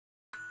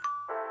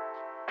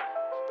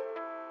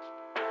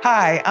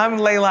Hi, I'm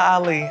Laila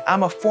Ali.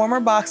 I'm a former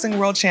boxing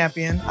world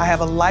champion, I have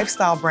a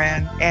lifestyle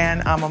brand,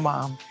 and I'm a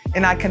mom.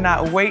 And I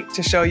cannot wait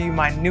to show you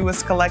my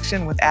newest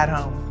collection with At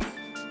Home.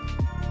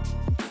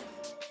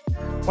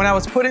 When I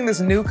was putting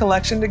this new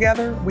collection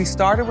together, we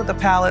started with a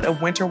palette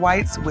of winter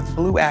whites with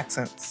blue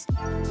accents.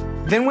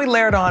 Then we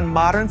layered on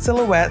modern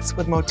silhouettes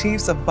with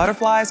motifs of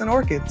butterflies and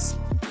orchids.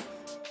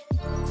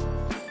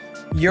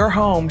 Your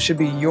home should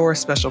be your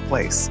special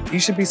place. You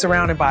should be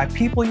surrounded by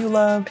people you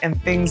love and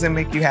things that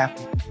make you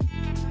happy.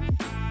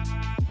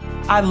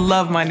 I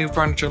love my new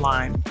furniture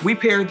line. We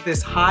paired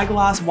this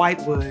high-gloss white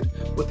wood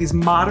with these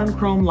modern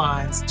chrome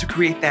lines to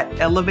create that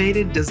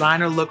elevated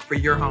designer look for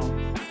your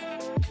home.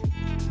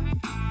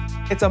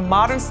 It's a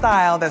modern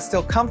style that's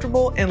still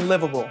comfortable and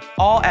livable,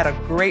 all at a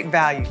great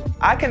value.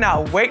 I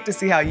cannot wait to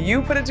see how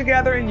you put it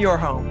together in your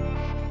home.